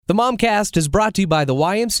The Momcast is brought to you by the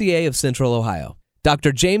YMCA of Central Ohio,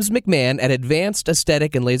 Dr. James McMahon at Advanced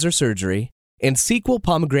Aesthetic and Laser Surgery, and Sequel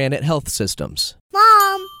Pomegranate Health Systems.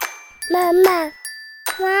 Mom! Mama!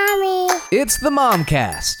 Mommy! It's the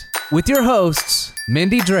Momcast with your hosts,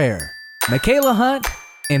 Mindy Dreher, Michaela Hunt,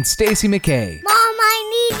 and Stacy McKay. Mom,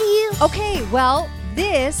 I need you! Okay, well,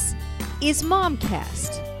 this is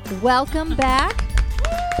Momcast. Welcome back.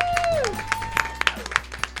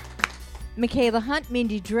 Michaela Hunt,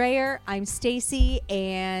 Mindy Dreher, I'm Stacy,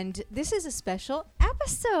 and this is a special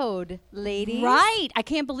episode, ladies. Right. I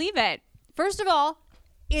can't believe it. First of all,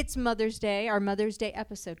 it's Mother's Day, our Mother's Day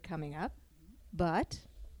episode coming up. But,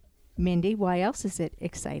 Mindy, why else is it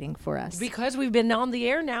exciting for us? Because we've been on the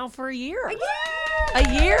air now for a year.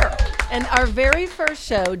 A year. And our very first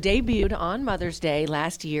show debuted on Mother's Day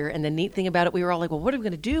last year. And the neat thing about it, we were all like, well, what are we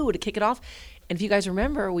going to do to kick it off? And if you guys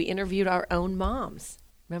remember, we interviewed our own moms.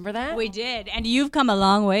 Remember that? We did. And you've come a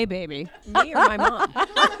long way, baby. Me or my mom?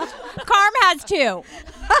 Carm has too.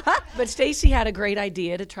 But Stacy had a great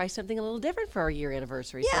idea to try something a little different for our year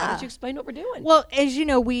anniversary. So why Yeah. don't you explain what we're doing? Well, as you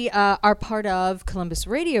know, we are part of Columbus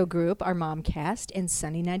Radio Group, our Momcast, and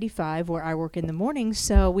Sunny 95, where I work in the morning.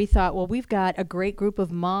 So we thought, well, we've got a great group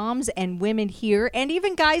of moms and women here, and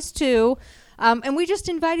even guys too. And we just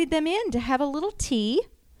invited them in to have a little tea,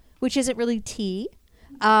 which isn't really tea.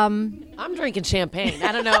 I'm drinking champagne.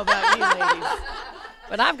 I don't know about you ladies,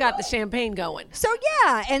 but I've got the champagne going. So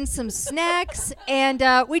yeah, and some snacks, and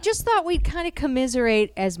we just thought we'd kind of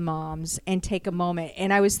commiserate as moms and take a moment.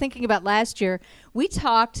 And I was thinking about last year, we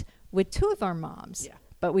talked with two of our moms,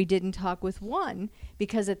 but we didn't talk with one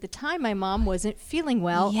because at the time my mom wasn't feeling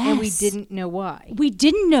well, and we Yes. didn't know why. We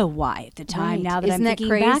didn't know why at the time. Right. Now that Isn't I'm that thinking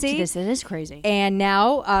back to crazy? this, it is crazy. And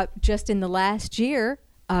now, just in the last year,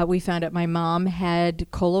 we found out my mom had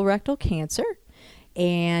colorectal cancer,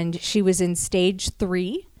 and she was in stage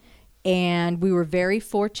 3. And we were very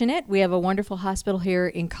fortunate. We have a wonderful hospital here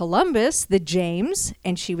in Columbus, the James,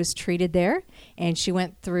 and she was treated there. And she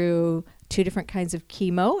went through 2 different kinds of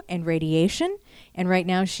chemo and radiation. And right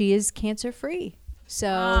now she is cancer-free. So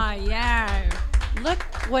yeah. Look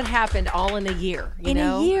what happened all in a year. You in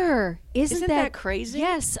know? a year. Isn't that crazy?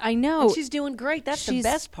 Yes, I know. And she's doing great. That's the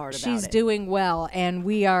best part about it. She's doing well, and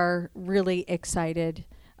we are really excited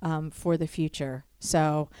for the future.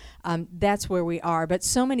 So that's where we are. But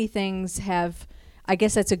so many things have, I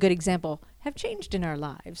guess that's a good example, have changed in our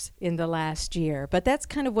lives in the last year. But that's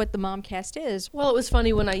kind of what the Momcast is. Well, it was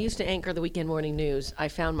funny when I used to anchor the weekend morning news. I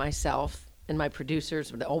found myself, and my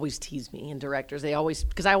producers would always tease me, and directors,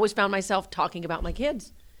 because I always found myself talking about my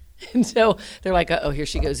kids. And so they're like, oh, here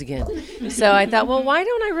she goes again. So I thought, well, why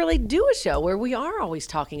don't I really do a show where we are always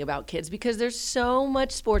talking about kids? Because there's so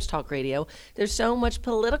much sports talk radio. There's so much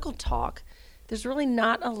political talk. There's really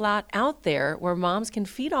not a lot out there where moms can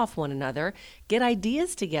feed off one another, get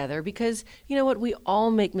ideas together, because you know what? We all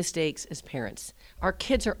make mistakes as parents. Our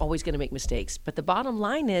kids are always going to make mistakes. But the bottom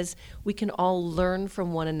line is we can all learn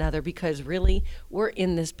from one another because really we're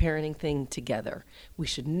in this parenting thing together. We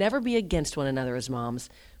should never be against one another as moms.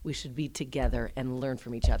 We should be together and learn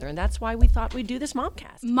from each other. And that's why we thought we'd do this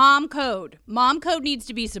Momcast. Mom code. Mom code needs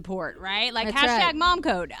to be support, right? Like That's hashtag right. mom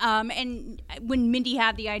code. And when Mindy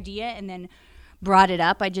had the idea and then brought it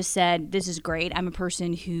up, I just said, this is great. I'm a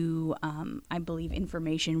person who I believe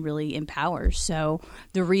information really empowers. So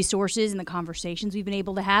the resources and the conversations we've been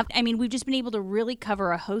able to have, I mean, we've just been able to really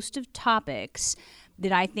cover a host of topics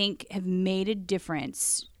that I think have made a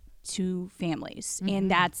difference to families. And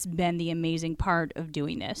that's been the amazing part of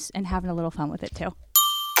doing this and having a little fun with it too.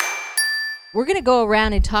 We're going to go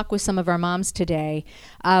around and talk with some of our moms today.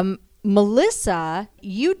 Melissa,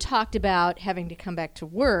 you talked about having to come back to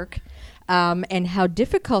work and how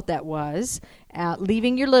difficult that was,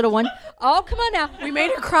 leaving your little one. Oh, come on now. We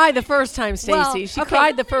made her cry the first time, Stacy. Well, She okay.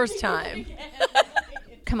 cried the first time.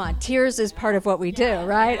 Come on, tears is part of what we do,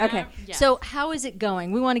 right? Okay. So how is it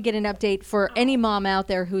going? We want to get an update for any mom out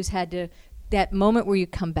there who's had to, that moment where you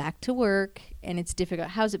come back to work and it's difficult.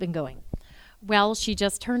 How's it been going? Well, she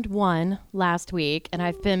just turned 1 last week, and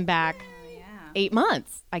I've been back 8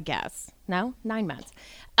 months, I guess. No, 9 months.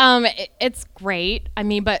 It's great. I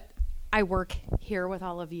mean, but I work here with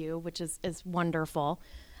all of you, which is wonderful.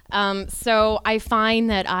 So I find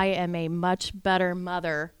that I am a much better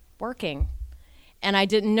mother working. And I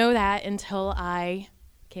didn't know that until I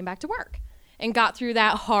came back to work and got through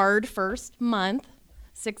that hard first month,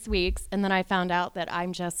 6 weeks, and then I found out that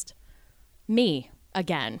I'm just me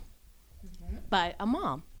again, but a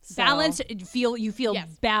mom. So, Balanced. You feel Yes.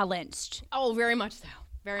 balanced. Oh, very much so.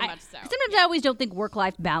 Very much so. Sometimes I always don't think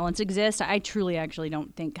work-life balance exists. I truly actually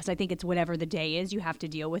don't think, because I think it's whatever the day is you have to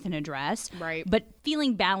deal with and address. Right. But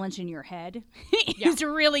feeling balance in your head is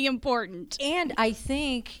really important. And I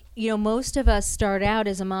think, most of us start out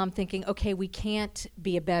as a mom thinking, okay, we can't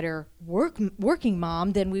be a better working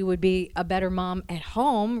mom than we would be a better mom at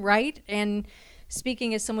home, right? And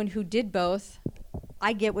speaking as someone who did both,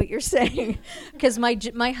 I get what you're saying, because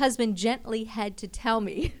my husband gently had to tell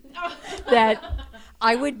me that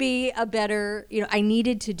I would be a better, I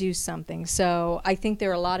needed to do something. So I think there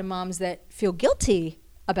are a lot of moms that feel guilty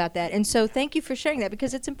about that. And so thank you for sharing that,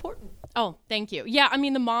 because it's important. Oh, thank you. Yeah, I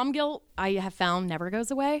mean, the mom guilt I have found never goes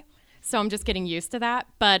away. So I'm just getting used to that.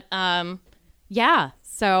 But yeah,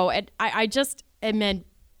 so I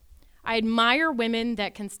admire women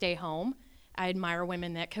that can stay home. I admire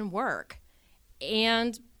women that can work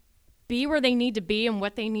and be where they need to be and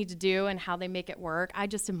what they need to do and how they make it work. I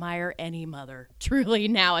just admire any mother, truly,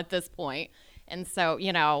 now at this point. And so,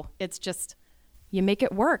 it's just, you make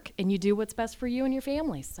it work and you do what's best for you and your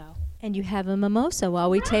family. So. And you have a mimosa while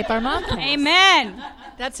we tape our mom cast. Amen.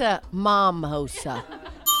 That's a mom-hosa.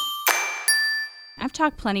 I've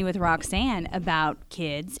talked plenty with Roxanne about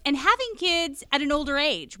kids and having kids at an older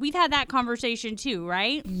age. We've had that conversation too,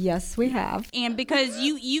 right? Yes, we have. And because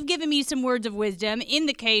you've given me some words of wisdom in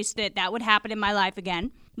the case that would happen in my life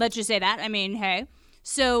again. Let's just say that. I mean, hey.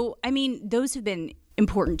 So, those have been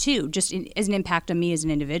important too, just as an impact on me as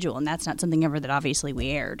an individual. And that's not something ever that obviously we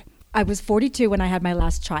aired. I was 42 when I had my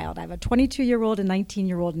last child. I have a 22-year-old, a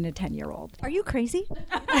 19-year-old, and a 10-year-old. Are you crazy?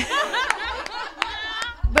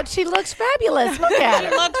 But she looks fabulous. Look at her.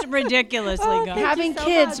 She looks ridiculously good. Having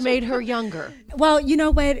kids made her younger. Well, you know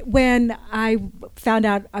what? When I found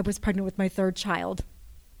out I was pregnant with my third child,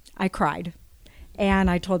 I cried. And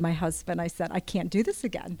I told my husband, I said, I can't do this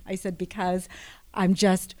again. I said, because I'm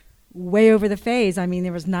just way over the phase.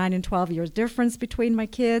 There was 9 and 12 years difference between my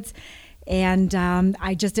kids. And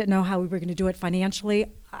I just didn't know how we were going to do it financially.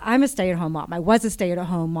 I'm a stay-at-home mom. I was a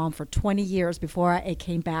stay-at-home mom for 20 years before I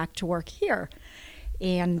came back to work here.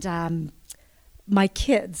 And my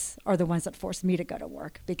kids are the ones that forced me to go to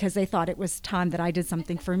work, because they thought it was time that I did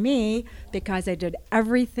something for me, because I did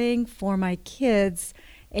everything for my kids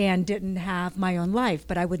and didn't have my own life.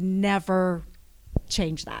 But I would never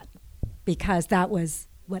change that, because that was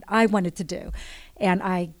what I wanted to do. And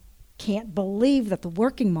I can't believe that the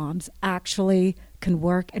working moms actually can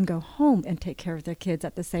work and go home and take care of their kids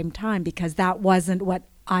at the same time, because that wasn't what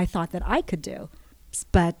I thought that I could do.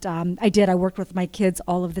 But I did. I worked with my kids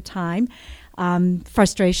all of the time.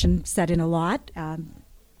 Frustration set in a lot. I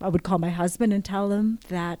would call my husband and tell him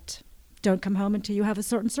that don't come home until you have a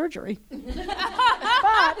certain surgery.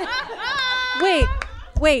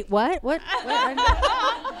 Wait, what?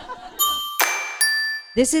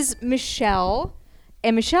 This is Michelle,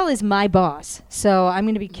 and Michelle is my boss, so I'm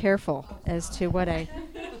going to be careful as to what I...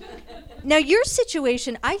 Now, your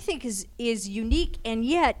situation, I think, is unique, and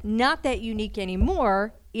yet not that unique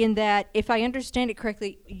anymore, in that, if I understand it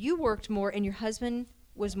correctly, you worked more and your husband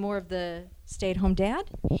was more of the stay-at-home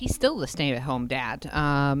dad? He's still the stay-at-home dad.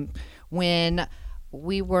 When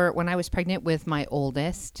I was pregnant with my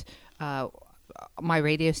oldest, my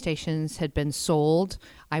radio stations had been sold.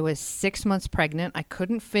 I was 6 months pregnant. I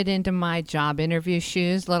couldn't fit into my job interview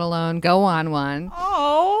shoes, let alone go on one.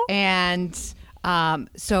 Oh. And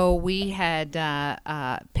so we had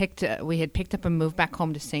picked up and moved back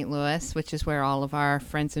home to St. Louis, which is where all of our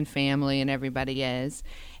friends and family and everybody is,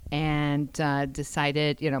 and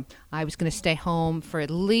decided, I was going to stay home for at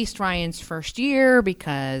least Ryan's first year,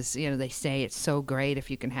 because, they say it's so great if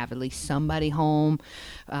you can have at least somebody home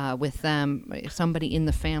with them, somebody in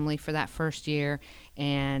the family for that first year.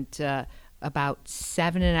 And about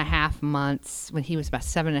 7.5 months, when he was about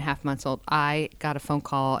 7.5 months old, I got a phone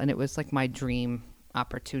call, and it was like my dream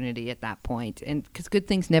opportunity at that point. And because good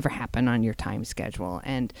things never happen on your time schedule.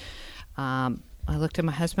 And I looked at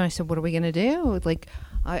my husband. I said, "What are we going to do?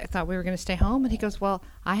 I thought we were going to stay home." And he goes, "Well,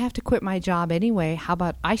 I have to quit my job anyway. How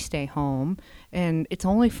about I stay home? And it's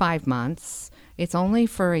only 5 months. It's only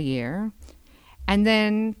for a year." And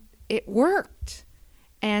then it worked.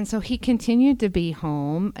 And so he continued to be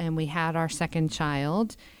home, and we had our second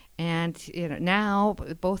child. And, now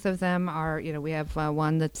both of them are, we have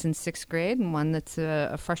one that's in 6th grade and one that's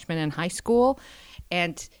a freshman in high school.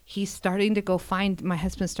 And my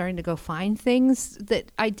husband's starting to go find things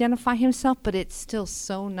that identify himself, but it's still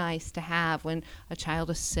so nice to have when a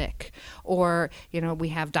child is sick, or, we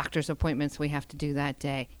have doctor's appointments we have to do that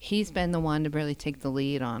day. He's been the one to really take the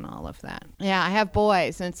lead on all of that. Yeah, I have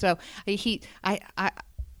boys. And so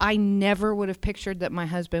I never would have pictured that my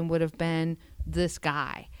husband would have been this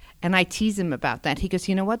guy. And I tease him about that. He goes,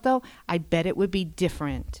 you know what, though? I bet it would be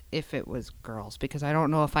different if it was girls, because I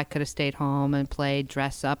don't know if I could have stayed home and played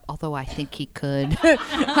dress up, although I think he could.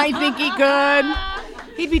 I think he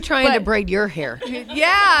could. He'd be trying to braid your hair.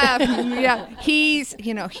 Yeah. He's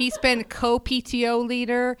been co-PTO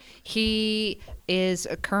leader. He is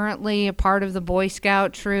currently a part of the Boy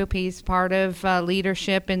Scout troop. He's part of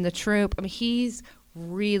leadership in the troop. I mean, he's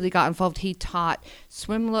really got involved. He taught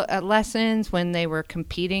swim lessons when they were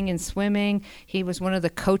competing in swimming. He was one of the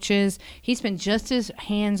coaches. He's been just as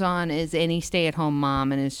hands-on as any stay-at-home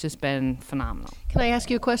mom, and it's just been phenomenal. Can I ask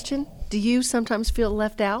you a question? Do you sometimes feel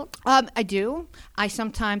left out? I do. I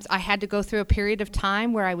had to go through a period of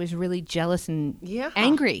time where I was really jealous and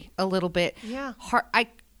angry a little bit. Yeah. I'm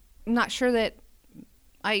not sure that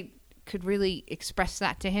I could really express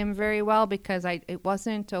that to him very well, because I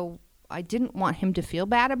didn't want him to feel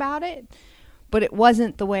bad about it, but it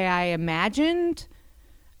wasn't the way I imagined,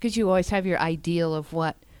 because you always have your ideal of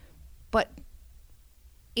what, but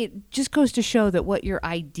it just goes to show that what your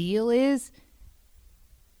ideal is,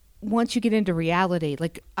 once you get into reality,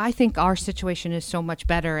 like, I think our situation is so much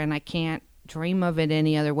better and I can't dream of it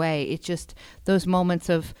any other way. It's just those moments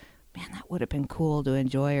of, man, that would have been cool to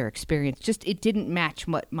enjoy or experience. Just, it didn't match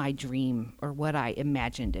what my dream or what I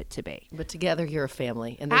imagined it to be. But together you're a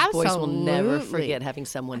family, and those boys will never forget having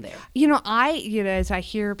someone there. As I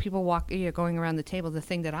hear people going around the table, the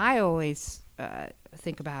thing that I always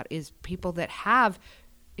think about is people that have,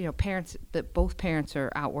 parents, that both parents are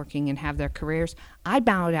out working and have their careers. I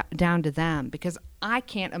bow down to them, because I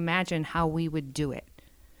can't imagine how we would do it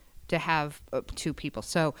to have two people.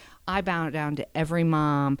 So I bow down to every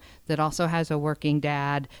mom that also has a working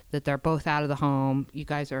dad, that they're both out of the home. You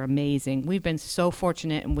guys are amazing. We've been so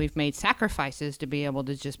fortunate, and we've made sacrifices to be able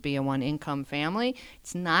to just be a one-income family.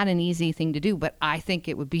 It's not an easy thing to do, but I think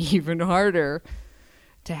it would be even harder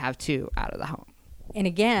to have two out of the home. And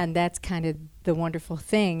again, that's kind of the wonderful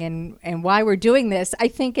thing, and why we're doing this. I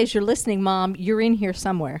think as you're listening, Mom, you're in here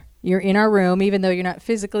somewhere. You're in our room, even though you're not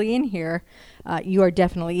physically in here. You are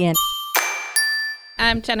definitely in.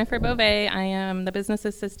 I'm Jennifer Beauvais. I am the business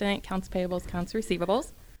assistant, accounts payables, accounts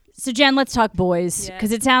receivables. So, Jen, let's talk boys,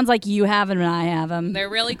 because it sounds like you have them and I have them. They're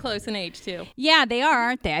really close in age, too. Yeah, they are,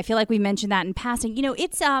 aren't they? I feel like we mentioned that in passing.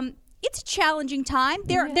 It's a challenging time.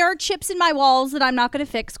 There are chips in my walls that I'm not going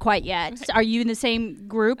to fix quite yet. Are you in the same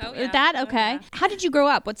group with that? Okay. How did you grow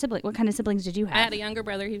up? What kind of siblings did you have? I had a younger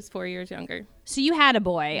brother. He was 4 years younger. So you had a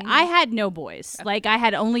boy. Mm-hmm. I had no boys. Like, I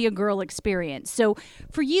had only a girl experience. So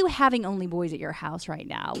for you having only boys at your house right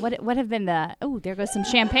now, what have been there goes some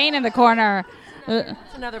champagne in the corner.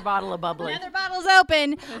 It's another bottle of bubbly. Another bottle's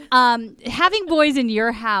open. Having boys in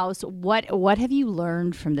your house, what have you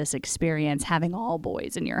learned from this experience, having all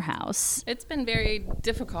boys in your house? It's been very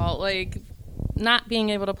difficult. Like, not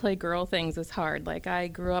being able to play girl things is hard. Like, I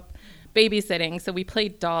grew up babysitting, so we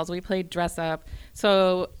played dolls, we played dress up.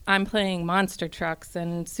 So I'm playing monster trucks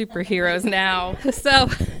and superheroes now. So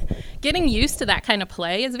getting used to that kind of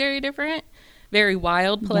play is very different. Very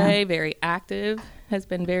wild play, very active. Has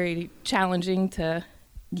been very challenging to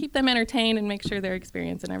keep them entertained and make sure they're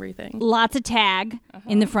experiencing everything. Lots of tag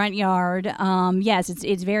in the front yard. Yes,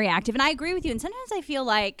 it's very active, and I agree with you. And sometimes I feel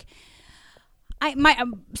like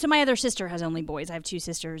my other sister has only boys. I have two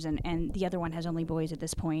sisters, and the other one has only boys at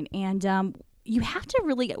this point. And you have to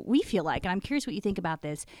really, we feel like, and I'm curious what you think about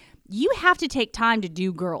this, you have to take time to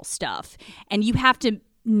do girl stuff, and you have to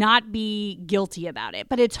not be guilty about it,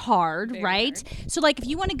 but it's hard, very right? Hard. So, like, if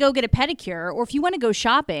you want to go get a pedicure, or if you want to go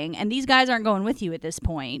shopping, and these guys aren't going with you at this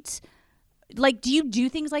point, like, do you do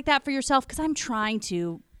things like that for yourself? Because I'm trying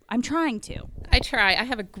to. I try. I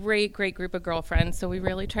have a great group of girlfriends, so we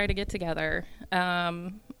really try to get together.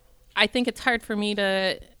 I think it's hard for me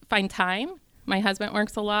to find time. My husband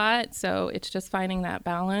works a lot, so it's just finding that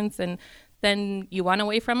balance. And then you want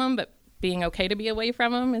away from him, but being okay to be away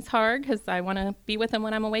from him is hard, because I want to be with him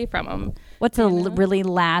when I'm away from him. What's the really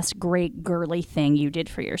last great girly thing you did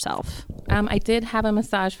for yourself? I did have a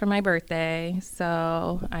massage for my birthday,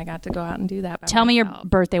 so I got to go out and do that by Tell myself. me your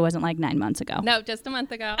birthday wasn't like 9 months ago. No, just a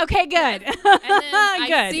month ago. Okay, good. And then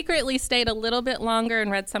I secretly stayed a little bit longer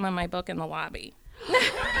and read some of my book in the lobby.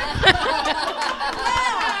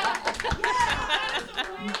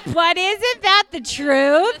 But isn't that the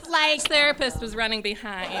truth? Like, therapist was running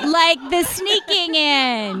behind. Like the sneaking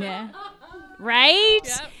in, right?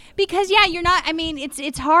 Yep. Because you're not. I mean,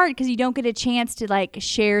 it's hard because you don't get a chance to like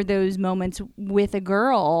share those moments with a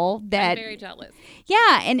girl that. I'm very jealous.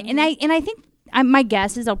 Yeah, and I think my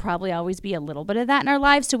guess is there'll probably always be a little bit of that in our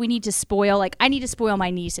lives. So we need to spoil, like I need to spoil my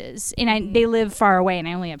nieces, and they live far away, and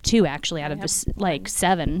I only have 2 actually out of just like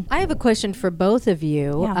 7. I have a question for both of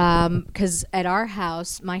you, Yeah. because at our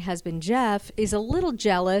house, my husband Jeff is a little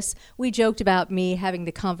jealous. We joked about me having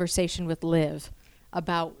the conversation with Liv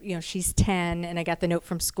about, she's 10 and I got the note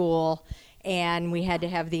from school, and we had to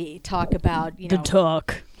have the talk about,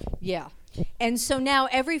 talk. Yeah. And so now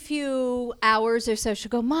every few hours or so she'll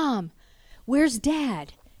go, Mom, where's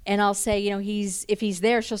Dad? And I'll say, if he's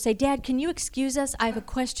there, she'll say, Dad, can you excuse us? I have a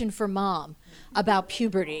question for Mom about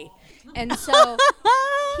puberty. And so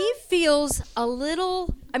he feels a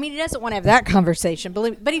little, he doesn't want to have that conversation,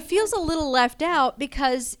 but he feels a little left out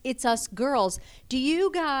because it's us girls. Do you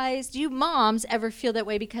moms ever feel that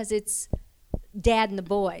way because it's Dad and the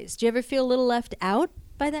boys? Do you ever feel a little left out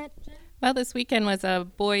by that? Well, this weekend was a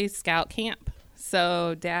Boy Scout camp.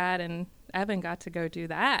 So Dad and Evan got to go do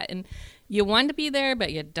that. And you want to be there,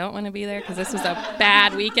 but you don't want to be there because this was a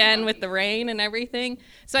bad weekend with the rain and everything.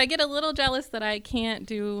 So I get a little jealous that I can't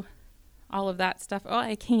do all of that stuff. Oh,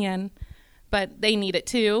 I can, but they need it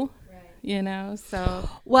too. So.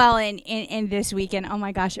 Well, and this weekend, oh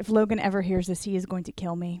my gosh, if Logan ever hears this, he is going to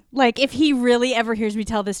kill me. Like, if he really ever hears me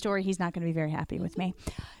tell this story, he's not going to be very happy with me.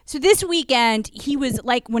 So this weekend, he was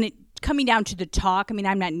like, coming down to the talk, I'm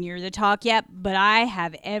not near the talk yet, but I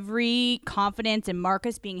have every confidence in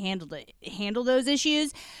Marcus being handle those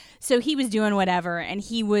issues. So he was doing whatever, and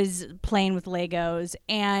he was playing with Legos,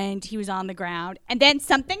 and he was on the ground. And then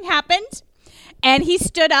something happened, and he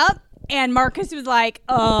stood up, and Marcus was like,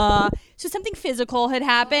 so something physical had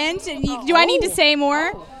happened. And do I need to say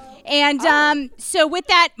more? And so with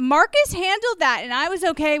that, Marcus handled that, and I was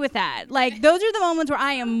okay with that. Like, those are the moments where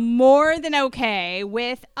I am more than okay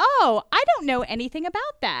with, I don't know anything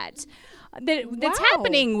about that's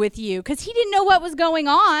happening with you, because he didn't know what was going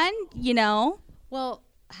on, Well,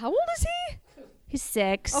 how old is he? He's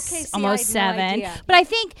 6, okay, almost I had 7. no idea. But I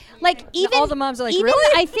think, like, even all the moms are like, even,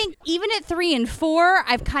 really? I think even at 3 and 4,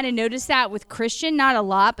 I've kind of noticed that with Christian, not a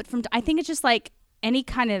lot, but I think it's just like any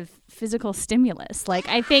kind of physical stimulus. Like,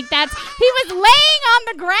 I think he was laying on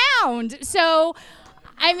the ground. So,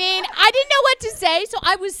 I didn't know what to say. So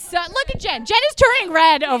I was, look at Jen. Jen is turning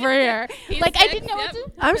red over here. Like, I didn't know what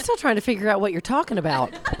to. I'm still trying to figure out what you're talking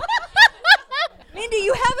about. Mindy,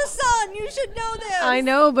 you have a son. You should know this. I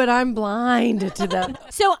know, but I'm blind to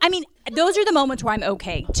that. So, those are the moments where I'm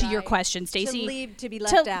okay, to your question, Stacey. To be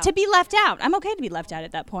left out. To be left out. I'm okay to be left out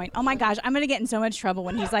at that point. Oh my gosh, I'm going to get in so much trouble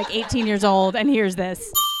when he's like 18 years old and hears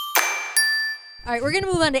this. All right, we're going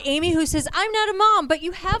to move on to Amy, who says, I'm not a mom, but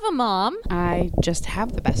you have a mom. I just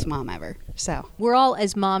have the best mom ever. So we're all,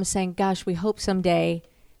 as moms, saying, gosh, we hope someday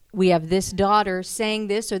we have this daughter saying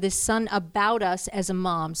this or this son about us as a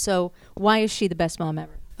mom. So why is she the best mom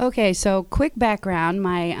ever? Okay, so quick background.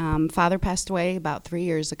 My father passed away about 3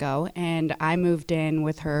 years ago, and I moved in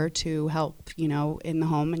with her to help, in the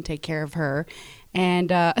home and take care of her.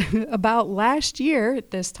 And about last year at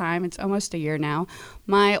this time, it's almost a year now,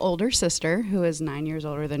 my older sister, who is 9 years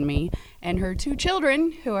older than me, and her 2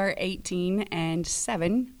 children, who are 18 and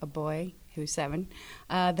 7, a boy who's 7,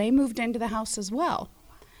 they moved into the house as well.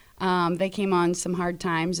 They came on some hard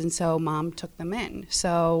times, and so Mom took them in.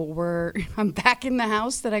 So I'm back in the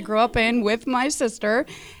house that I grew up in with my sister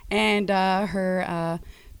and her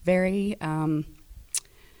very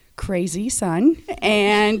crazy son.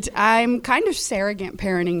 And I'm kind of surrogate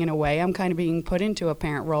parenting in a way. I'm kind of being put into a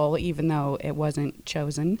parent role, even though it wasn't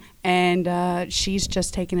chosen. And she's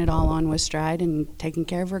just taking it all on with stride and taking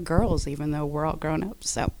care of her girls, even though we're all grown up.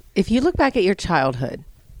 So, if you look back at your childhood,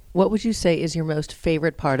 what would you say is your most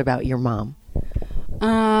favorite part about your mom?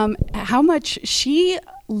 How much she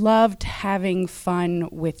loved having fun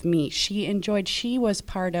with me. She was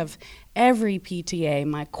part of every PTA,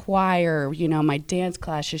 my choir, my dance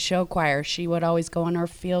classes, show choir. She would always go on our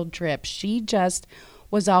field trips. She just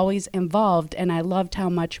was always involved, and I loved how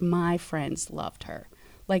much my friends loved her.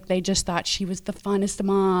 Like, they just thought she was the funnest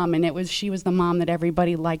mom, and she was the mom that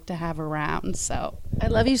everybody liked to have around. So I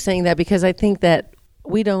love you saying that, because I think that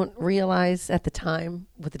we don't realize at the time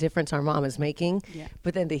what the difference our mom is making. Yeah.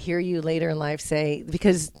 But then to hear you later in life say,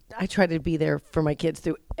 because I try to be there for my kids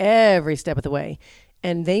through every step of the way,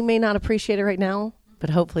 and they may not appreciate it right now, But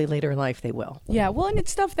hopefully later in life they will. Yeah, well, and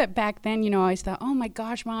it's stuff that back then, I always thought, oh my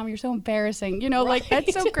gosh, Mom, you're so embarrassing. Like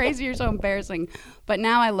that's so crazy, you're so embarrassing. But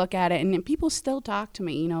now I look at it and then people still talk to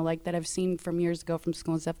me, like that I've seen from years ago from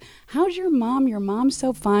school and stuff. How's your mom? Your mom's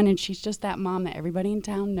so fun, and she's just that mom that everybody in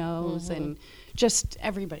town knows, and just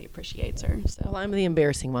everybody appreciates her. So. Well, I'm the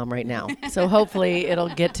embarrassing mom right now. So hopefully it'll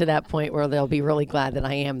get to that point where they'll be really glad that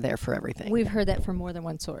I am there for everything. We've heard that from more than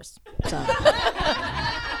one source. So.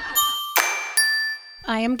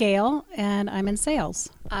 I am Gail, and I'm in sales.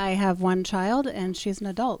 I have one child, and she's an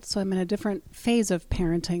adult, so I'm in a different phase of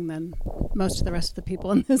parenting than most of the rest of the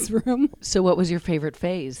people in this room. So what was your favorite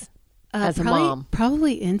phase as a mom?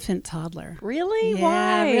 Probably infant toddler. Really? Yeah,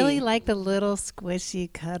 Why? I really like the little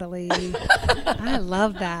squishy, cuddly. I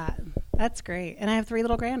love that. That's great. And I have 3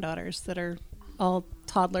 little granddaughters that are all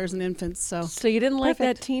toddlers and infants. So you didn't like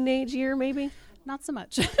that Perfect. teenage year, maybe? Not so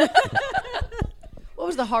much. What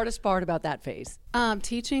was the hardest part about that phase?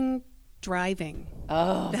 Teaching driving.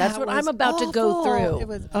 Oh, that's what I'm was about to go awful. through.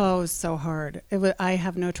 It was so hard. I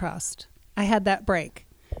have no trust. I had that brake,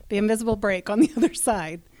 the invisible brake on the other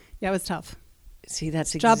side. Yeah, it was tough. See,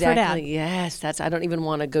 that's Job for Dad. exactly, yes, I don't even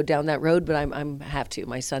want to go down that road, but I'm have to.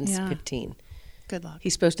 My son's Yeah. 15. Good luck.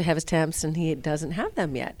 He's supposed to have his temps, and he doesn't have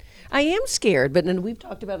them yet. I am scared, but then we've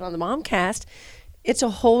talked about it on the Momcast. It's a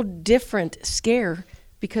whole different scare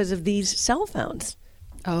because of these cell phones.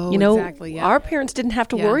 Oh, exactly. Yeah. Our parents didn't have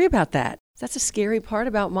to Yeah. worry about that. That's a scary part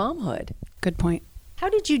about momhood. Good point. How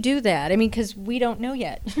did you do that? I mean, because we don't know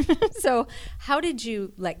yet. So how did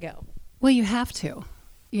you let go? Well, you have to.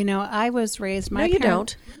 I was raised. No, you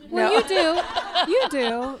don't. Well, you do. You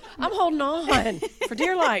do. I'm holding on for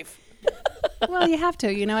dear life. Well, you have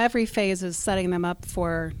to. Every phase is setting them up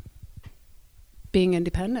for being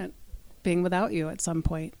independent, being without you at some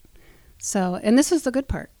point. So, and this is the good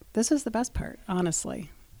part. This is the best part,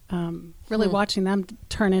 honestly. Really watching them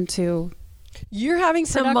turn into. You're having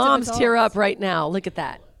some productive moms tear adults. up right now. Look at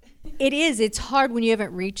that. It is. It's hard when you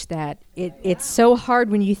haven't reached that. It's so hard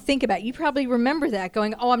when you think about it. You probably remember that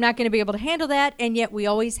going, oh, I'm not going to be able to handle that. And yet we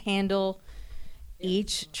always handle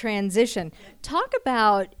each transition. Talk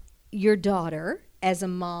about your daughter as a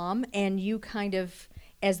mom and you kind of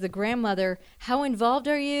as the grandmother. How involved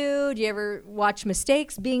are you? Do you ever watch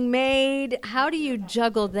mistakes being made? How do you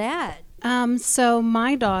juggle that? So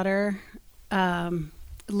my daughter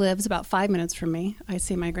lives about 5 minutes from me. I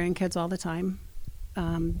see my grandkids all the time.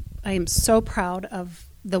 I am so proud of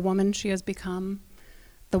the woman she has become,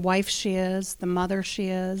 the wife she is, the mother she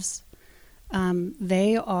is.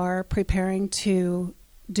 They are preparing to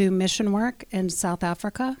do mission work in South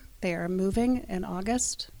Africa. They are moving in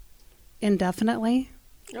August indefinitely.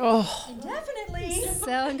 Oh, Definitely.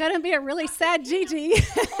 So I'm going to be a really sad Gigi.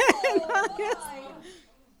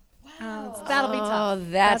 That'll be tough. Oh,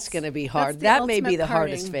 that's going to be hard. the That may be ultimate the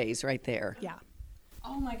hardest parting. phase right there. Yeah,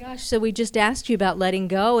 Oh my gosh. So we just asked you about letting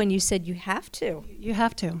go and you said you have to. you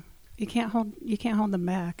have to. You can't hold them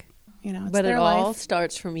back. It's But it their all life.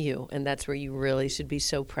 starts from you, and that's where you really should be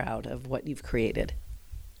so proud of what you've created.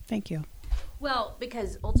 Thank you. Well,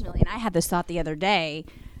 because ultimately, and I had this thought the other day,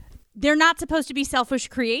 they're not supposed to be selfish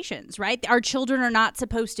creations, right? Our children are not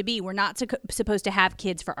supposed to be. We're not supposed to have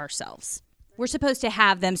kids for ourselves. We're supposed to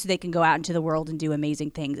have them so they can go out into the world and do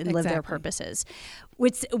amazing things and live their Exactly. purposes.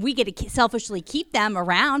 We get to selfishly keep them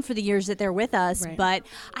around for the years that they're with us. Right. But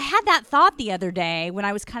I had that thought the other day when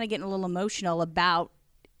I was kind of getting a little emotional about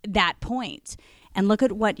that point. And look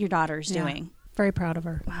at what your daughter's doing. Very proud of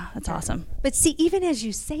her. Wow, that's awesome. But see, even as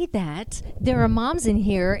you say that, there are moms in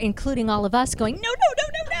here, including all of us, going, no.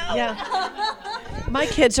 Yeah. My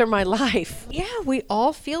kids are my life. Yeah, we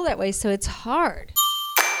all feel that way, so it's hard.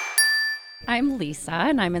 I'm Lisa,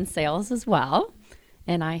 and I'm in sales as well.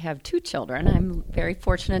 And I have 2 children. I'm very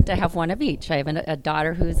fortunate to have one of each. I have a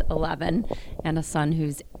daughter who's 11 and a son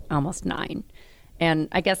who's almost 9. And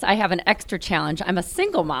I guess I have an extra challenge. I'm a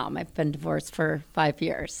single mom. I've been divorced for 5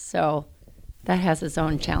 years. So that has its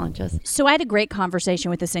own challenges. So I had a great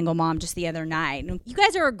conversation with a single mom just the other night. You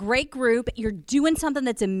guys are a great group. You're doing something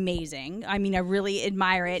that's amazing. I mean, I really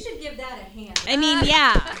admire it. You should give that a hand. I mean,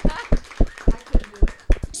 yeah.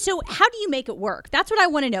 So how do you make it work? That's what I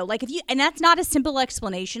want to know. Like and that's not a simple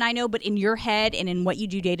explanation, I know, but in your head and in what you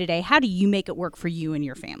do day to day, how do you make it work for you and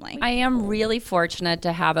your family? I am really fortunate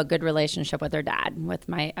to have a good relationship with her dad, with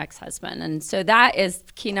my ex-husband. And so that is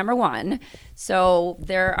key number 1. So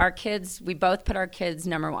our kids, we both put our kids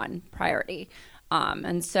number 1 priority.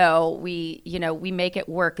 And so we make it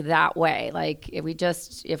work that way. Like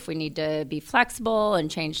if we need to be flexible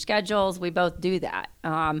and change schedules, we both do that.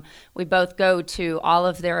 We both go to all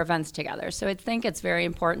of their events together. So I think it's very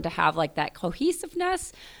important to have like that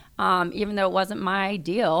cohesiveness. even though it wasn't my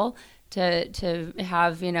ideal to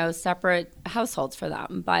have, separate households for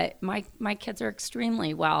them. But my kids are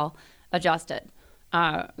extremely well adjusted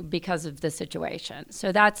because of the situation.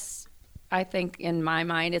 So that's, I think, in my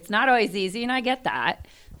mind, it's not always easy, and I get that.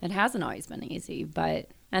 It hasn't always been easy.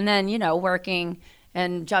 And then, working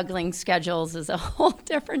and juggling schedules is a whole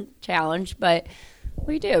different challenge, but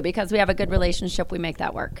we do, because we have a good relationship, we make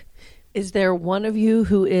that work. Is there one of you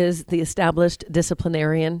who is the established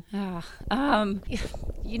disciplinarian? I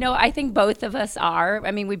think both of us are.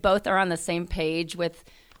 I mean, we both are on the same page with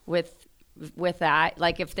that.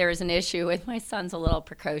 Like, if there's an issue with, my son's a little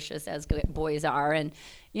precocious, as boys are, and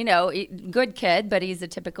good kid, but he's a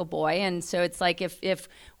typical boy. And so it's like, if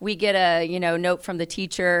we get a note from the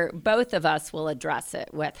teacher, both of us will address it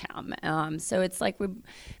with him. So it's like, we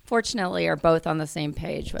fortunately are both on the same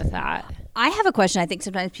page with that. I have a question I think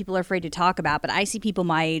sometimes people are afraid to talk about, but I see people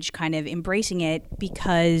my age kind of embracing it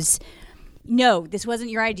because, no, this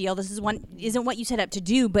wasn't your ideal. This isn't what you set up to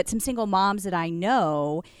do. But some single moms that I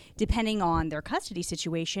know, depending on their custody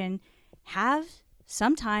situation, have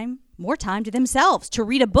more time to themselves to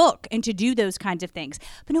read a book and to do those kinds of things.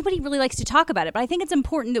 But nobody really likes to talk about it. But I think it's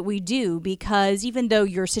important that we do, because even though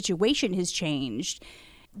your situation has changed,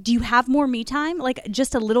 do you have more me time? Like,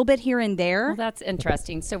 just a little bit here and there? Well, that's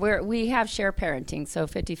interesting. So we have share parenting, so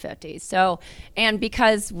 50-50. So, and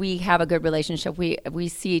because we have a good relationship, we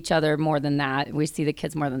see each other more than that. We see the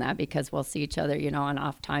kids more than that, because we'll see each other, on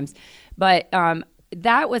off times. But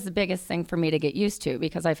that was the biggest thing for me to get used to,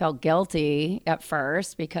 because I felt guilty at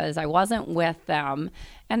first because I wasn't with them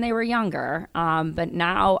and they were younger. But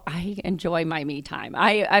now I enjoy my me time.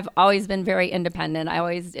 I've always been very independent. I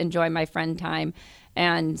always enjoy my friend time.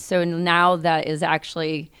 And so now that is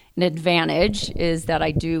actually an advantage, is that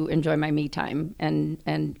I do enjoy my me time,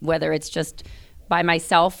 and whether it's just by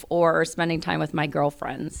myself or spending time with my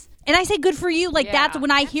girlfriends. And I say good for you. Like, that's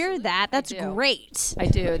when I hear that, that's great. I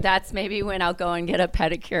do. That's maybe when I'll go and get a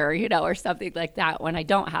pedicure, or something like that, when I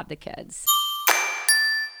don't have the kids.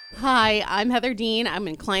 Hi, I'm Heather Dean. I'm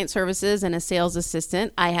in client services and a sales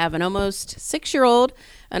assistant. I have an almost 6-year-old,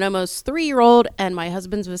 an almost 3-year-old, and my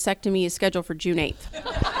husband's vasectomy is scheduled for June 8th.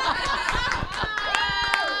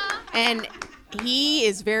 And he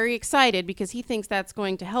is very excited because he thinks that's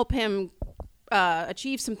going to help him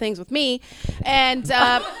achieve some things with me. And so...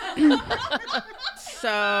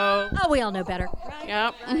 Oh, we all know better. Right?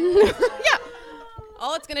 Yep. Yeah.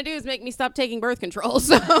 All it's going to do is make me stop taking birth control.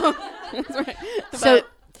 So, that's right. So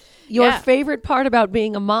your favorite part about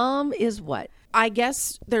being a mom is what? I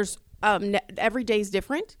guess there's every day's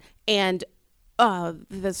different, and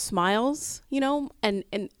the smiles,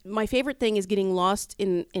 and my favorite thing is getting lost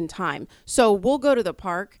in time. So we'll go to the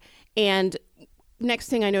park, and next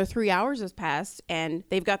thing I know, 3 hours has passed, and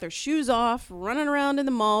they've got their shoes off, running around in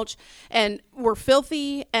the mulch, and we're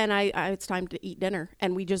filthy, and it's time to eat dinner,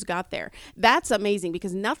 and we just got there. That's amazing,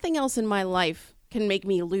 because nothing else in my life can make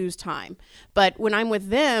me lose time. But when I'm with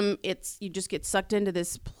them, you just get sucked into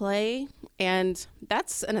this play, and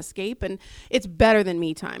that's an escape, and it's better than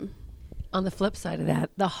me time. On the flip side of that,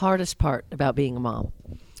 the hardest part about being a mom?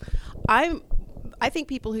 I think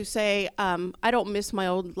people who say, I don't miss my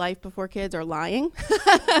old life before kids are lying.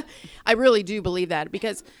 I really do believe that,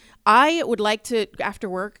 because I would like to, after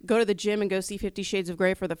work, go to the gym and go see 50 Shades of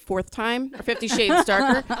Grey for the 4th time, or 50 Shades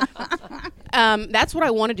Darker. That's what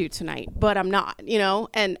I want to do tonight, but I'm not,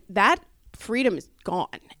 and that freedom is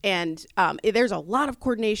gone. And there's a lot of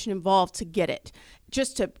coordination involved to get it.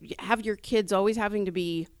 Just to have your kids always having to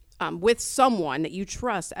be with someone that you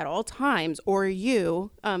trust at all times, or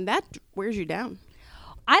that wears you down.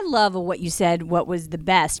 I love what you said, what was the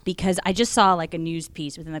best, because I just saw like a news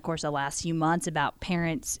piece within the course of the last few months about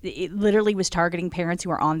parents. It literally was targeting parents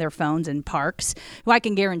who are on their phones in parks, who I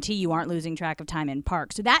can guarantee you aren't losing track of time in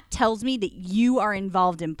parks. So that tells me that you are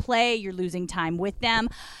involved in play, you're losing time with them.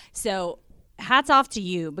 So hats off to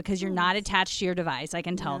you, because you're not attached to your device. I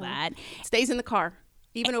can tell that. It stays in the car,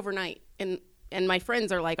 even overnight. And my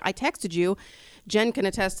friends are like, I texted you. Jen can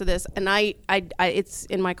attest to this. And I it's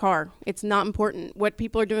in my car. It's not important. What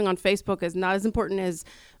people are doing on Facebook is not as important as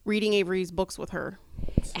reading Avery's books with her.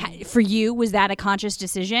 For you, was that a conscious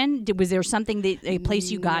decision? Was there something a place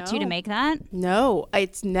you got to make that? No,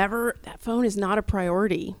 it's never. That phone is not a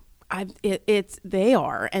priority. They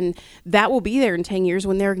are. And that will be there in 10 years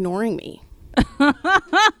when they're ignoring me.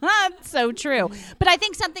 So true. But I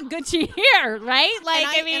think something good to hear, right? Like,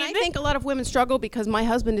 I think a lot of women struggle because my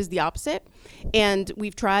husband is the opposite, and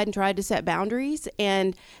we've tried to set boundaries,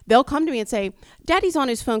 and they'll come to me and say, Daddy's on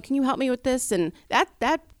his phone, can you help me with this? And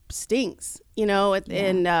that stinks,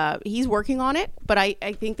 and he's working on it. But I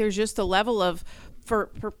think there's just a level of for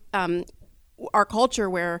our culture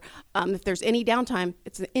where if there's any downtime,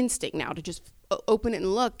 it's an instinct now to just open it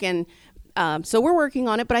and look. And so we're working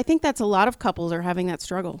on it, but I think that's a lot of couples are having that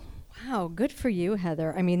struggle. Wow, good for you,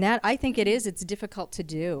 Heather. I mean, I think it's difficult to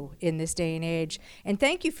do in this day and age. And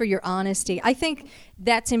thank you for your honesty. I think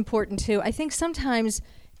that's important too. I think sometimes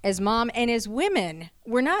as mom and as women,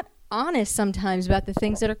 we're not honest sometimes about the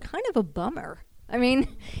things that are kind of a bummer. I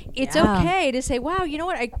mean, it's okay to say, wow, you know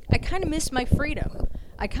what? I kind of miss my freedom.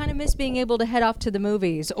 I kind of miss being able to head off to the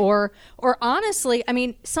movies. Or honestly, I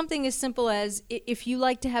mean, something as simple as if you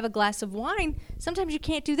like to have a glass of wine, sometimes you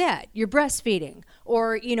can't do that. You're breastfeeding.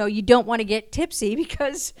 Or, you don't want to get tipsy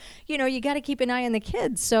because, you got to keep an eye on the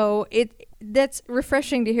kids. So that's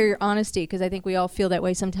refreshing to hear your honesty, because I think we all feel that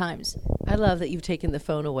way sometimes. I love that you've taken the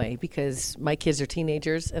phone away, because my kids are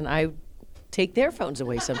teenagers and I take their phones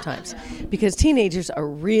away sometimes because teenagers are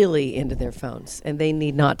really into their phones and they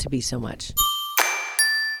need not to be so much.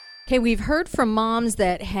 Okay, we've heard from moms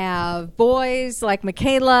that have boys like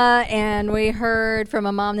Michaela, and we heard from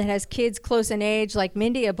a mom that has kids close in age like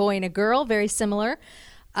Mindy, a boy and a girl, very similar.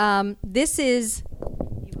 This is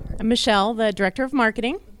Michelle, the director of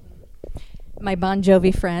marketing. My Bon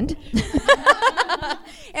Jovi friend.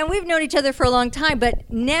 And we've known each other for a long time, but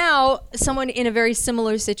now someone in a very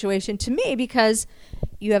similar situation to me, because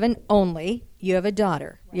you have you have a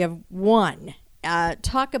daughter. You have one.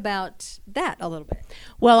 Talk about that a little bit.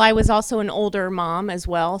 Well, I was also an older mom as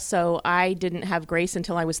well, so I didn't have Grace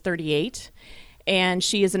until I was 38, and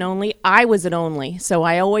she is an only. I was an only, so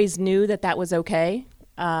I always knew that was okay.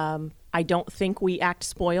 I don't think we act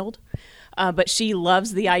spoiled, but she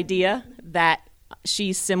loves the idea that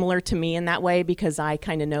she's similar to me in that way, because I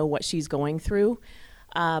kind of know what she's going through.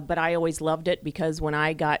 But I always loved it, because when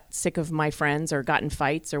I got sick of my friends or got in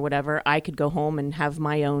fights or whatever, I could go home and have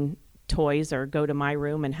my own toys or go to my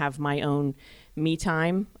room and have my own me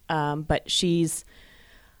time. But she's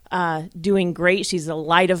doing great. She's the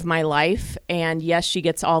light of my life. And yes, she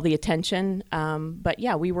gets all the attention. But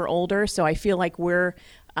yeah, we were older, so I feel like we're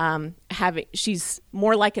she's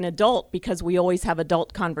more like an adult, because we always have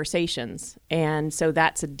adult conversations. And so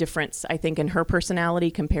that's a difference, I think, in her personality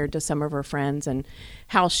compared to some of her friends, and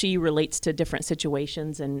how she relates to different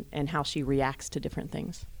situations and how she reacts to different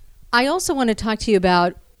things. I also want to talk to you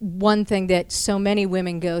about one thing that so many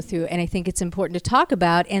women go through, and I think it's important to talk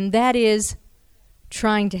about, and that is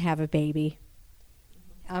trying to have a baby.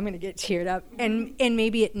 I'm going to get teared up, and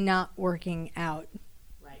maybe it not working out.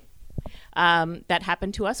 That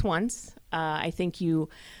happened to us once. I think you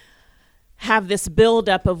have this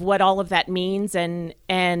buildup of what all of that means, and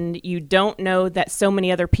you don't know that so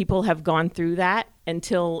many other people have gone through that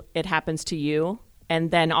until it happens to you. And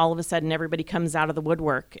then all of a sudden everybody comes out of the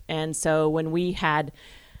woodwork. And so when we had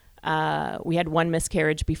one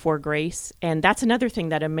miscarriage before Grace, and that's another thing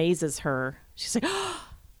that amazes her. She's like, oh,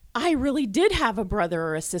 I really did have a brother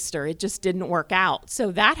or a sister. It just didn't work out.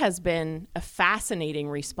 So that has been a fascinating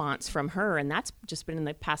response from her. And that's just been in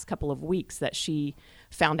the past couple of weeks that she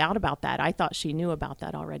found out about that. I thought she knew about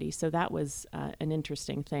that already. So that was an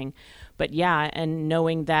interesting thing. But yeah, and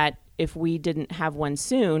knowing that if we didn't have one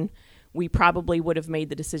soon, we probably would have made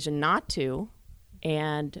the decision not to.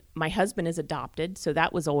 And my husband is adopted, so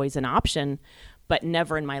that was always an option. But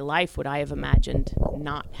never in my life would I have imagined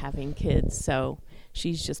not having kids. So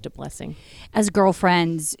she's just a blessing. As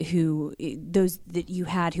girlfriends those that you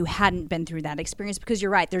had who hadn't been through that experience, because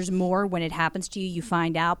you're right, there's more when it happens to you, you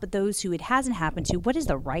find out, but those who it hasn't happened to, what is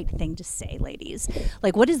the right thing to say, ladies?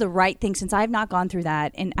 Like, what is the right thing, since I've not gone through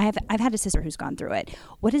that, and I've had a sister who's gone through it,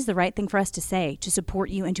 what is the right thing for us to say to support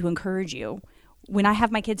you and to encourage you? When I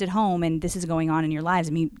have my kids at home and this is going on in your lives,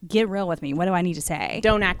 I mean, get real with me. What do I need to say?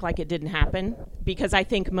 Don't act like it didn't happen, because I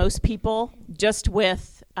think most people, just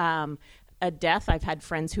with a death, I've had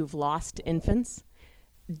friends who've lost infants,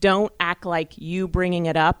 don't act like you bringing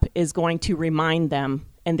it up is going to remind them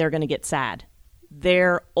and they're going to get sad.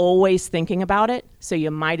 They're always thinking about it, so you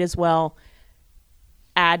might as well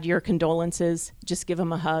add your condolences, just give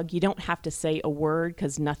them a hug. You don't have to say a word,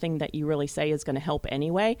 because nothing that you really say is going to help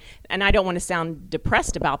anyway. And I don't want to sound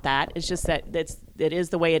depressed about that. It's just that it is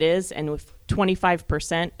the way it is. And if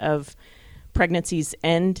 25% of pregnancies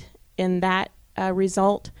end in that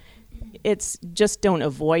result, it's just don't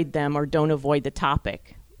avoid them or don't avoid the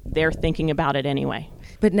topic. They're thinking about it anyway.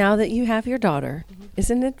 But now that you have your daughter,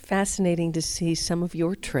 isn't it fascinating to see some of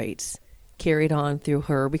your traits carried on through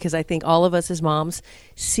her? Because I think all of us as moms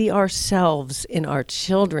see ourselves in our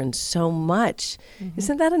children so much. Mm-hmm.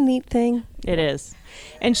 Isn't that a neat thing? It is.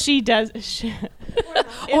 And she does.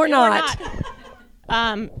 Or not.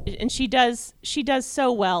 And she does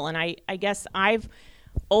so well. And I guess I've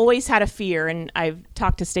always had a fear, and I've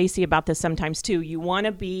talked to Stacy about this sometimes too. You want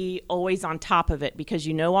to be always on top of it because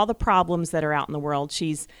you know all the problems that are out in the world.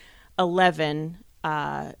 She's 11,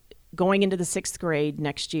 going into the 6th grade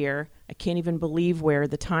next year. I can't even believe where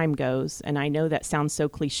the time goes, and I know that sounds so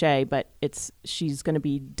cliche, but she's going to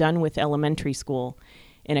be done with elementary school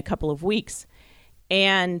in a couple of weeks.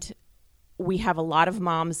 And we have a lot of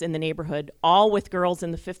moms in the neighborhood, all with girls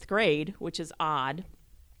in the 5th grade, which is odd.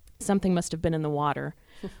 Something must have been in the water.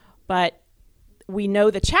 But we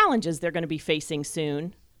know the challenges they're going to be facing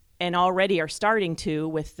soon, and already are starting to,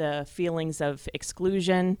 with the feelings of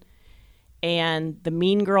exclusion and the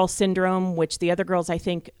mean girl syndrome, which the other girls, I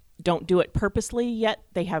think, don't do it purposely yet.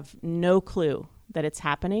 They have no clue that it's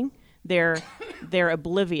happening. They're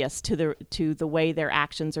oblivious to the way their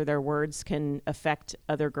actions or their words can affect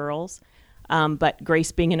other girls. But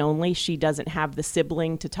Grace, being an only, she doesn't have the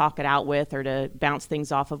sibling to talk it out with or to bounce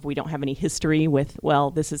things off of. We don't have any history with, well,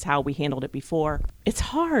 this is how we handled it before. It's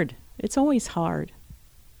hard. It's always hard.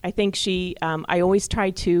 I think I always try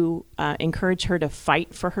to encourage her to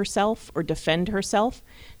fight for herself or defend herself.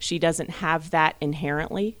 She doesn't have that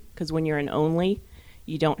inherently, because when you're an only,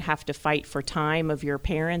 you don't have to fight for time of your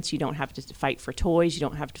parents. You don't have to fight for toys. You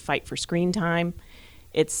don't have to fight for screen time.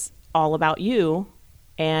 It's all about you.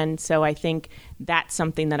 And so I think that's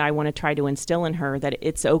something that I want to try to instill in her, that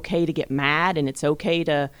it's okay to get mad and it's okay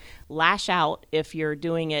to lash out if you're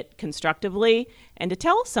doing it constructively, and to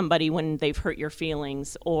tell somebody when they've hurt your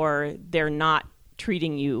feelings or they're not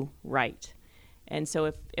treating you right. And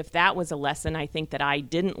so if that was a lesson, I think that I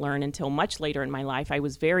didn't learn until much later in my life. I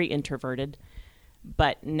was very introverted.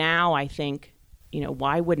 But now I think,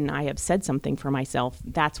 why wouldn't I have said something for myself?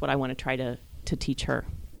 That's what I want to try to teach her.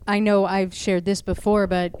 I know I've shared this before,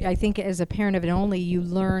 but I think as a parent of an only, you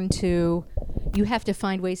have to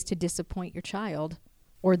find ways to disappoint your child,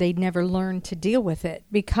 or they'd never learn to deal with it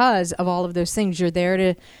because of all of those things.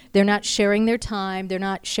 They're not sharing their time. They're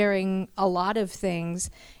not sharing a lot of things.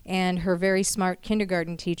 And her very smart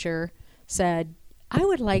kindergarten teacher said, I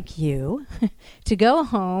would like you to go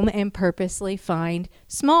home and purposely find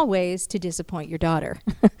small ways to disappoint your daughter.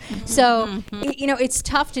 So, it's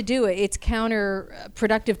tough to do it. It's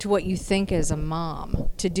counterproductive to what you think as a mom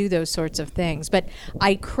to do those sorts of things. But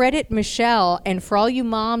I credit Michelle, and for all you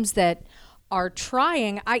moms that are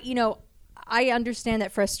trying, I understand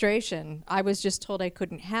that frustration. I was just told I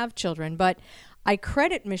couldn't have children, but I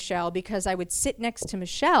credit Michelle because I would sit next to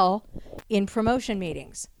Michelle in promotion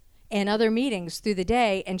meetings and other meetings through the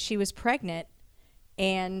day, and she was pregnant,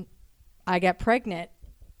 and I got pregnant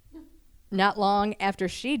not long after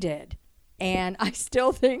she did. And I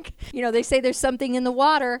still think, they say there's something in the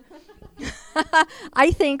water.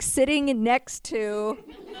 I think sitting next to,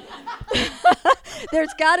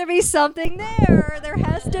 there's got to be something there. There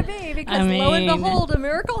has to be, because lo and behold, a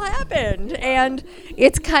miracle happened. And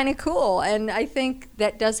it's kind of cool. And I think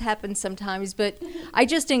that does happen sometimes. But I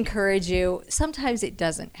just encourage you, sometimes it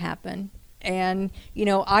doesn't happen. And,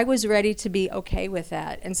 I was ready to be okay with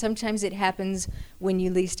that. And sometimes it happens when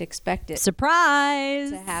you least expect it.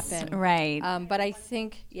 Surprise! To happen. Right. But I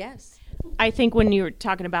think, yes. I think when you were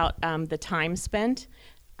talking about the time spent,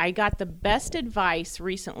 I got the best advice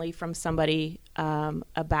recently from somebody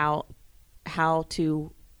about how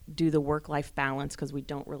to do the work-life balance, because we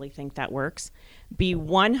don't really think that works. Be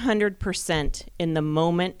 100% in the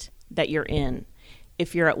moment that you're in.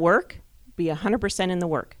 If you're at work, be 100% in the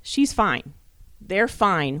work. She's fine. They're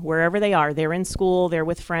fine wherever they are. They're in school, they're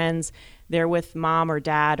with friends, they're with mom or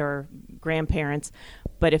dad or grandparents.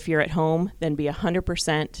 But if you're at home, then be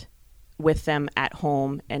 100% with them at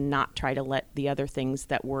home and not try to let the other things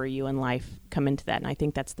that worry you in life come into that. And I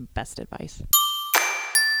think that's the best advice.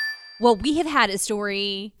 Well, we have had a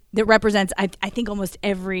story that represents, I think, almost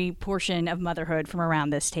every portion of motherhood from around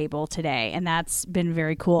this table today, and that's been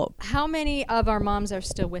very cool. How many of our moms are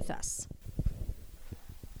still with us?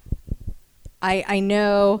 I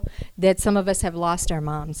know that some of us have lost our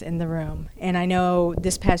moms in the room, and I know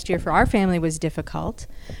this past year for our family was difficult.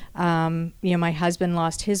 My husband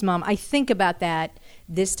lost his mom. I think about that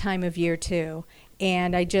this time of year too,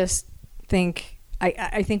 and I just think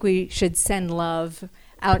I think we should send love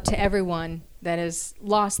out to everyone that has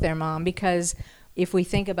lost their mom, because if we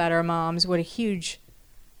think about our moms, what a huge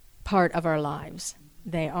part of our lives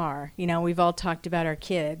they are. We've all talked about our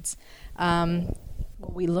kids.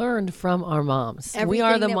 We learned from our moms. Everything We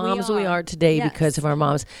are the that moms we we are. are today Yes. because of our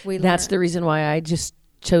moms. That's the reason why I just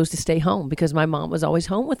chose to stay home, because my mom was always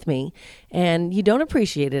home with me, and you don't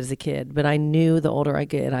appreciate it as a kid. But I knew the older I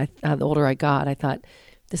got, I thought,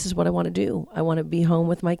 this is what I want to do. I want to be home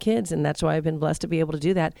with my kids, and that's why I've been blessed to be able to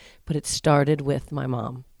do that. But it started with my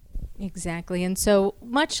mom. Exactly. And so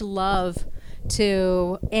much love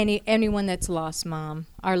to anyone that's lost mom.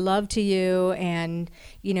 Our love to you, and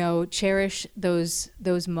cherish those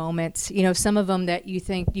moments. Some of them that you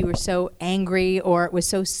think you were so angry or it was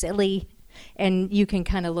so silly, and you can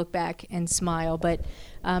kind of look back and smile, but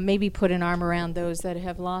maybe put an arm around those that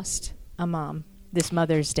have lost a mom this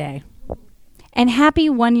Mother's Day. And happy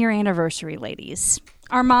 1-year anniversary, ladies.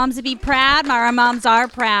 Our moms would be proud. Our moms are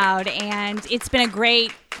proud. And it's been a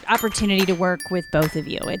great opportunity to work with both of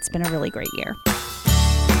you. It's been a really great year.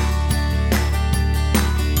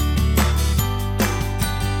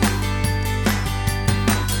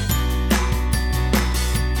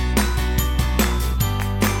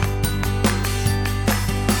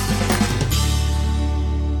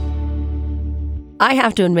 I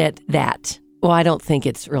have to admit that, well, I don't think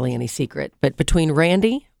it's really any secret, but between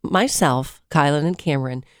Randy, myself, Kylan, and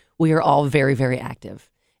Cameron, we are all very, very active.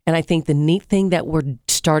 And I think the neat thing that we're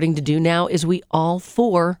starting to do now is we all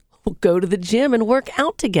 4 will go to the gym and work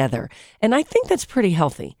out together. And I think that's pretty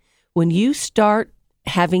healthy. When you start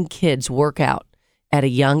having kids work out at a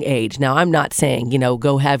young age, now I'm not saying,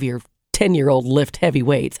 go have your 10-year-old lift heavy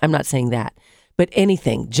weights. I'm not saying that. But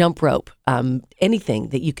anything, jump rope, anything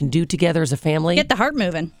that you can do together as a family. Get the heart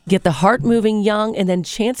moving. Get the heart moving young. And then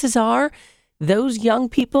chances are those young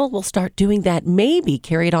people will start doing that, maybe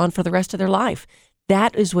carry it on for the rest of their life.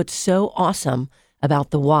 That is what's so awesome about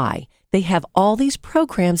the Y. They have all these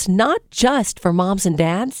programs, not just for moms and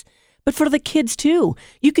dads, but for the kids too.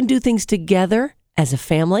 You can do things together as a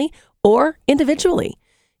family or individually.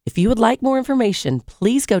 If you would like more information,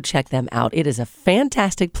 please go check them out. It is a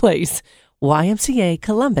fantastic place.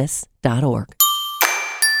 YMCAColumbus.org.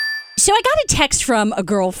 So I got a text from a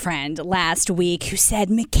girlfriend last week who said,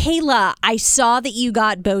 Michaela, I saw that you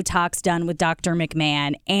got Botox done with Dr.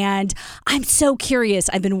 McMahon, and I'm so curious.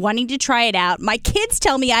 I've been wanting to try it out. My kids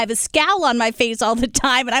tell me I have a scowl on my face all the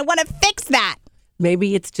time, and I want to fix that.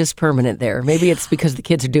 Maybe it's just permanent there. Maybe it's because the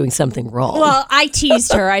kids are doing something wrong. Well, I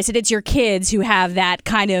teased her. I said, it's your kids who have that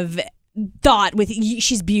kind of thought with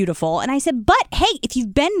she's beautiful. And I said, but hey, if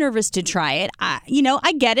you've been nervous to try it, I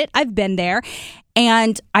get it. I've been there.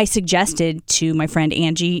 And I suggested to my friend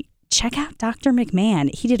Angie, check out Dr.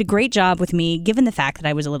 McMahon. He did a great job with me, given the fact that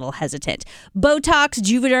I was a little hesitant. Botox,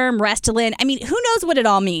 Juvederm, Restylane. I mean, who knows what it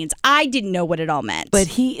all means? I didn't know what it all meant. But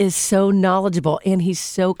he is so knowledgeable and he's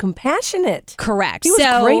so compassionate. Correct. He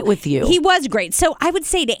was great with you. He was great. So I would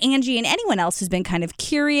say to Angie and anyone else who's been kind of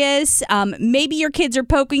curious, maybe your kids are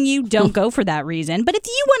poking you. Don't go for that reason. But if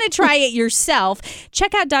you want to try it yourself,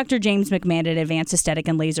 check out Dr. James McMahon at Advanced Aesthetic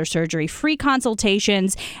and Laser Surgery. Free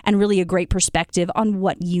consultations and really a great perspective on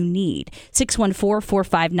what you need.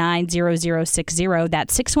 614-459-0060.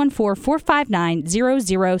 That's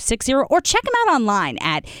 614-459-0060. Or check them out online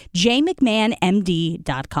at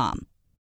jmcmahonmd.com.